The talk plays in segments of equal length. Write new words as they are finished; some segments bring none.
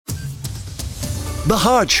The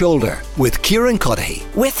Hard Shoulder with Kieran Cuddihy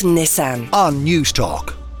with Nissan on News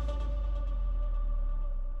Talk.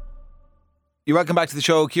 You're welcome back to the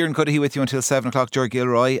show. Kieran Cuddihy with you until 7 o'clock. Ger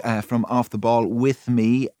Gilroy from Off the Ball with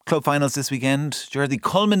me. Club finals this weekend. Ger, the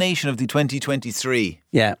culmination of the 2023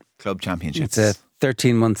 Club Championships. It's a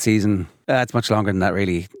 13-month season. It's much longer than that,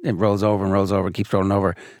 really. It rolls over and rolls over, keeps rolling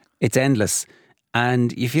over. It's endless.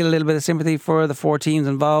 And you feel a little bit of sympathy for the 4 teams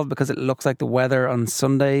involved because it looks like the weather on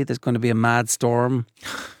Sunday, there's going to be a mad storm.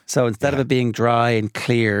 So instead of it being dry and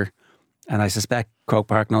clear, and I suspect Croke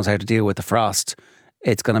Park knows how to deal with the frost,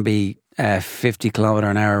 it's going to be 50 kilometre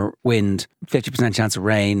an hour wind, 50% chance of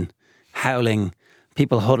rain, howling,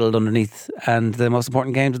 people huddled underneath, and the most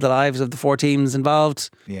important games of the lives of the 4 teams involved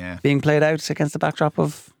being played out against the backdrop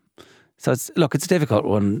of... So it's a difficult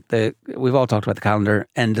one. We've all talked about the calendar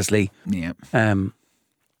endlessly. Yeah.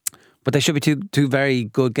 But they should be two very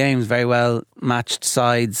good games, very well matched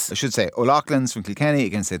sides. I should say O'Loughlin's from Kilkenny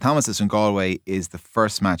against St Thomas's from Galway is the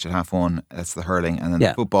first match at 1:30. That's the hurling, and then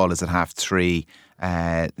the football is at 3:30.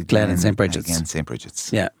 Glen and St Bridget's. Again, St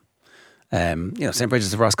Bridget's. Yeah. St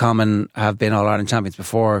Bridget's of Roscommon have been All-Ireland champions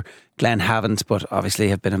before. Glen haven't, but obviously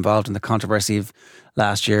have been involved in the controversy of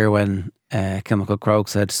last year when Kilmacud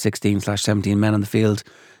Crokes had 16/17 men on the field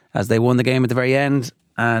as they won the game at the very end,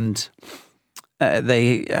 and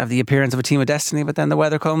they have the appearance of a team of destiny, but then the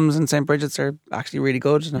weather comes and St Bridget's are actually really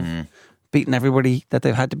good and have beaten everybody that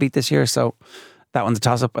they've had to beat this year. So that one's a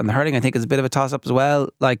toss-up. And the hurling, I think, is a bit of a toss-up as well.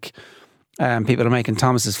 Like, people are making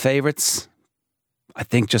Thomas's favourites, I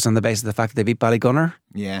think, just on the basis of the fact that they beat Ballygunner.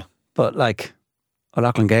 Yeah. But like,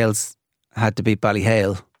 O'Loughlin Gales had to beat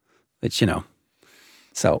Ballyhale, which,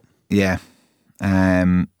 so... Yeah.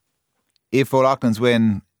 If O'Loughlin's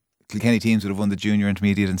win, Kilkenny teams would have won the junior,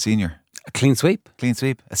 intermediate and senior. A clean sweep. Clean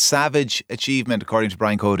sweep. A savage achievement, according to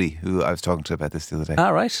Brian Cody, who I was talking to about this the other day.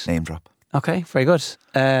 Ah, right. Name drop. Okay, very good.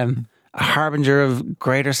 A harbinger of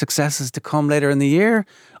greater successes to come later in the year,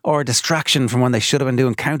 or a distraction from when they should have been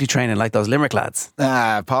doing county training like those Limerick lads?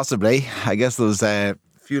 Possibly. I guess those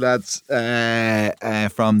few lads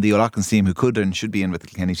from the O'Loughlin's team who could and should be in with the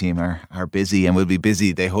Kilkenny team are busy and will be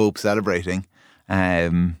busy, they hope, celebrating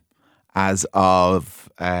as of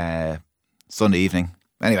Sunday evening.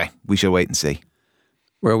 Anyway, we shall wait and see.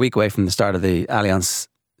 We're a week away from the start of the Allianz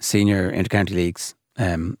Senior Intercounty Leagues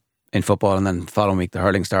in football, and then the following week the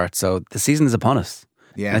hurling starts. So the season is upon us.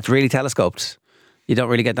 Yeah. And it's really telescoped. You don't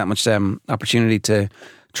really get that much opportunity to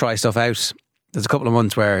try stuff out. There's a couple of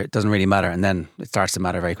months where it doesn't really matter, and then it starts to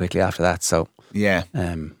matter very quickly after that. So yeah.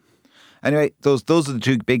 Anyway, those are the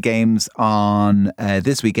 2 big games on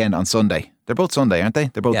this weekend on Sunday. They're both Sunday, aren't they?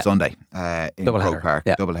 They're both Sunday in Croke Park.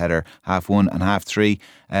 Yeah. Double header, 1:30 and 3:30.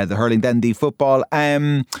 The hurling, then the football.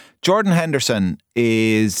 Jordan Henderson,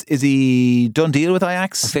 is he done deal with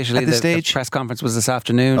Ajax officially at this stage? The press conference was this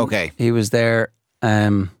afternoon. Okay. He was there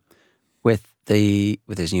with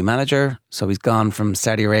his new manager. So he's gone from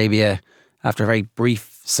Saudi Arabia after a very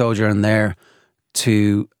brief sojourn there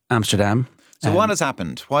to Amsterdam. So what has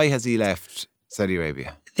happened? Why has he left Saudi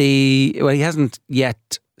Arabia? He hasn't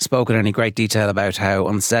yet spoken in any great detail about how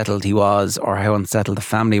unsettled he was or how unsettled the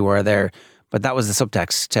family were there, but that was the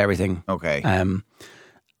subtext to everything. Okay.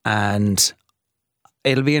 And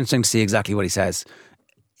it'll be interesting to see exactly what he says.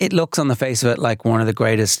 It looks on the face of it like one of the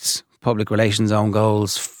greatest public relations own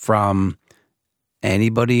goals from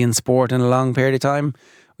anybody in sport in a long period of time,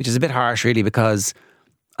 which is a bit harsh really, because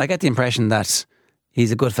I get the impression that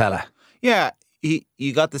he's a good fella. Yeah,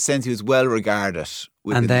 you got the sense he was well regarded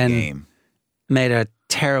within the game. Made a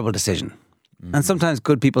terrible decision. Mm-hmm. And sometimes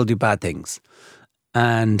good people do bad things.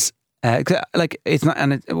 And it's not,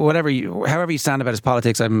 and however you stand about his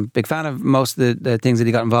politics, I'm a big fan of most of the things that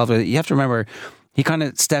he got involved with. You have to remember, he kind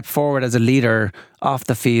of stepped forward as a leader off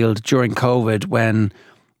the field during COVID when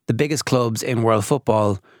the biggest clubs in world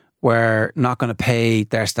football were not going to pay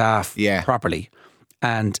their staff properly.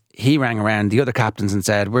 And he rang around the other captains and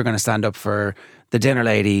said, we're going to stand up for the dinner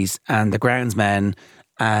ladies and the groundsmen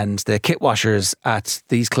and the kit washers at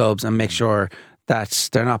these clubs and make sure that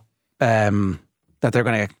they're not that they're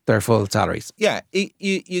going to get their full salaries. Yeah,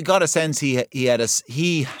 you got a sense he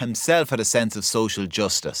himself had a sense of social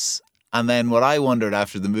justice. And then what I wondered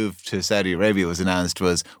after the move to Saudi Arabia was announced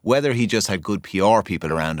was whether he just had good PR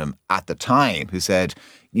people around him at the time who said,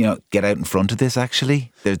 get out in front of this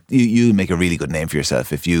actually. You make a really good name for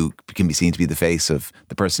yourself if you can be seen to be the face of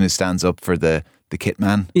the person who stands up for the kit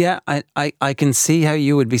man. Yeah, I can see how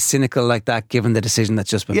you would be cynical like that given the decision that's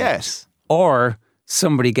just been made. Or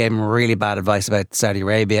somebody gave him really bad advice about Saudi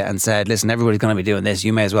Arabia and said, listen, everybody's going to be doing this.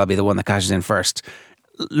 You may as well be the one that cashes in first.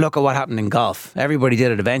 Look at what happened in golf. Everybody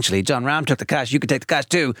did it eventually. John Ram took the cash. You could take the cash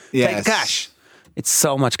too. Yes. Take the cash. It's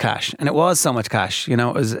so much cash. And it was so much cash. You know,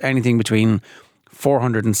 it was anything between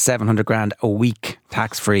 400 and 700 grand a week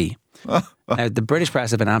tax-free. Now, the British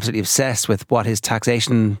press have been absolutely obsessed with what his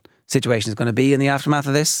taxation situation is going to be in the aftermath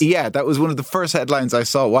of this. Yeah, that was one of the first headlines I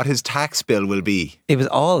saw, what his tax bill will be. It was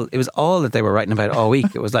all that they were writing about all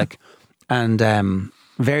week. It was like, and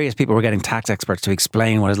various people were getting tax experts to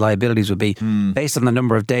explain what his liabilities would be based on the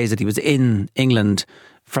number of days that he was in England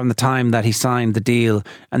from the time that he signed the deal.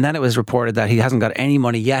 And then it was reported that he hasn't got any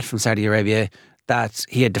money yet from Saudi Arabia, that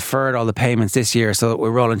he had deferred all the payments this year so that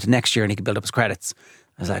we're rolling into next year and he could build up his credits.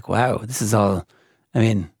 I was like, wow, this is all, I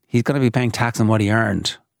mean, he's going to be paying tax on what he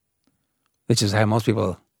earned, which is how most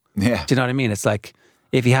people, Yeah. do you know what I mean? It's like,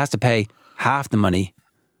 if he has to pay half the money,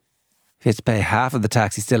 if he has to pay half of the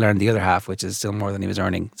tax, he still earned the other half, which is still more than he was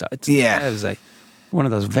earning. So it was like one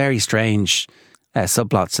of those very strange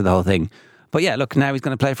subplots to the whole thing. But yeah, look, now he's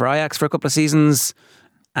going to play for Ajax for a couple of seasons,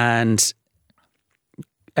 and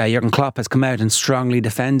Jurgen Klopp has come out and strongly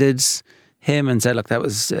defended him and said, look, that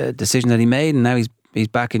was a decision that he made, and now he's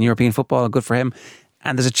back in European football. Good for him.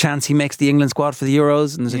 And there's a chance he makes the England squad for the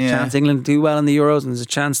Euros, and there's a chance England do well in the Euros, and there's a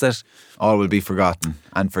chance that all will be forgotten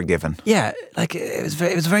and forgiven. Yeah, like it was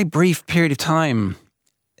a very brief period of time.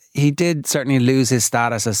 He did certainly lose his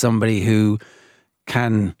status as somebody who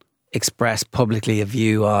can express publicly a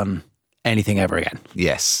view on anything ever again.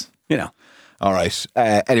 Yes. You know. All right.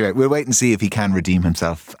 Anyway, we'll wait and see if he can redeem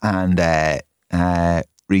himself and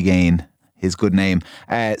regain his good name.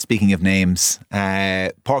 Speaking of names,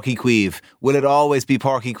 Páirc Uí Chaoimh. Will it always be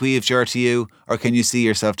Páirc Uí Chaoimh, Ger, to you? Or can you see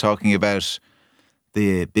yourself talking about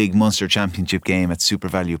the big Munster Championship game at Super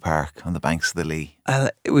Value Park on the banks of the Lee?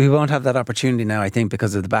 We won't have that opportunity now, I think,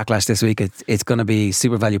 because of the backlash this week. It's going to be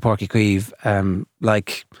Super Value Páirc Uí Chaoimh,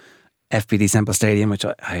 like FPD Semple Stadium, which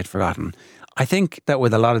I had forgotten. I think that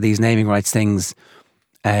with a lot of these naming rights things,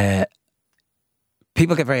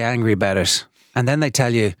 people get very angry about it, and then they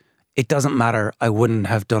tell you, it doesn't matter, I wouldn't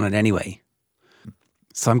have done it anyway.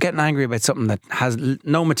 So I'm getting angry about something that has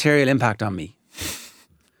no material impact on me.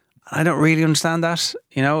 I don't really understand that.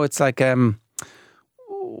 You know, it's like,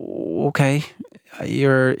 okay,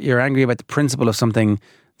 you're angry about the principle of something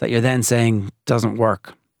that you're then saying doesn't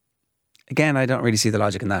work. Again, I don't really see the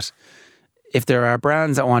logic in that. If there are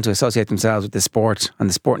brands that want to associate themselves with this sport, and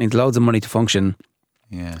the sport needs loads of money to function,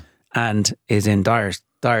 and is in dire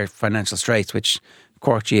financial straits, which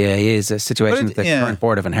Cork GAA is, a situation that the current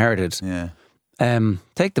board have inherited.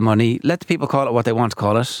 Take the money, let the people call it what they want to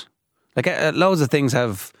call it. Like loads of things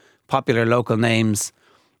have popular local names,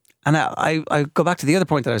 and I go back to the other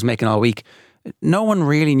point that I was making all week. No one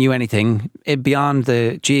really knew anything beyond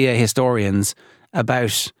the GAA historians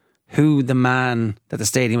about who the man that the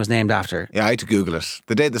stadium was named after. Yeah, I had to Google it.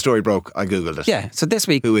 The day the story broke, I Googled it. Yeah, so this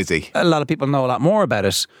week, who is he? A lot of people know a lot more about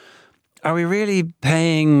it. Are we really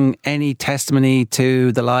paying any testimony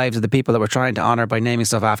to the lives of the people that we're trying to honour by naming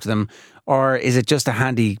stuff after them? Or is it just a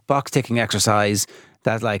handy box-ticking exercise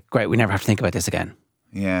that's like, great, we never have to think about this again?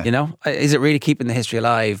 Yeah. You know? Is it really keeping the history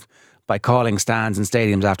alive by calling stands and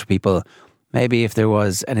stadiums after people? Maybe if there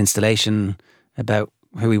was an installation about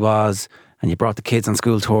who he was and you brought the kids on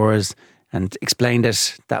school tours and explained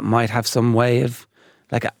it, that might have some way of,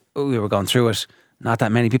 like, we were going through it. Not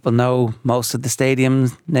that many people know most of the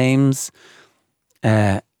stadium names.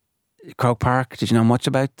 Croke Park, did you know much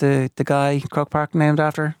about the guy Croke Park named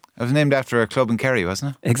after? It was named after a club in Kerry,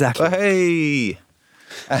 wasn't it? Exactly. Oh, hey!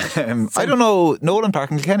 I don't know, Nolan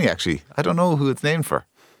Park in Kilkenny, actually. I don't know who it's named for.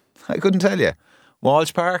 I couldn't tell you.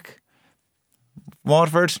 Walsh Park,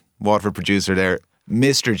 Waterford producer there,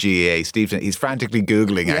 Mr. GAA, Steve, he's frantically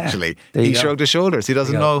Googling, actually. He shrugged his shoulders. He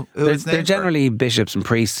doesn't know who it's named They're generally bishops and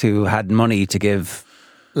priests who had money to give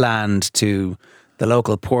land to the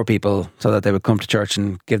local poor people so that they would come to church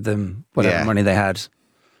and give them whatever money they had.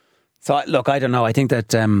 So, look, I don't know. I think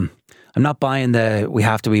that I'm not buying we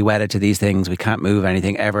have to be wedded to these things. We can't move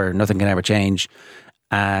anything ever. Nothing can ever change.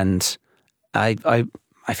 And I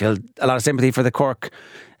feel a lot of sympathy for the Cork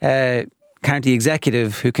county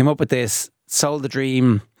executive who came up with this, sold the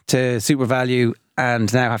dream to Super Value,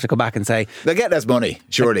 and now have to go back and say they'll get less money,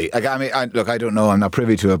 surely. Like, I mean, look, I don't know, I'm not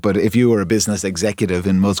privy to it, but if you were a business executive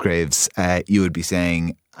in Musgraves, you would be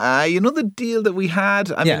saying, you know the deal that we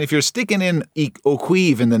had? I mean, if you're sticking in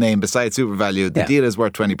O'Queeve in the name besides Super Value, the deal is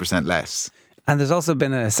worth 20% less. And there's also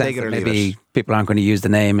been a sense that maybe people aren't going to use the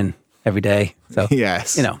name in every day. So,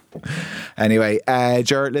 yes. You know. Anyway,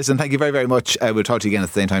 Ger, listen, thank you very, very much. We'll talk to you again at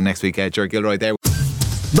the same time next week. Ger Gilroy there.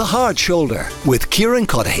 The Hard Shoulder with Kieran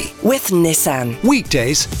Cuddihy. With Nissan.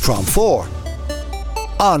 Weekdays from 4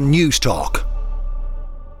 on News Talk.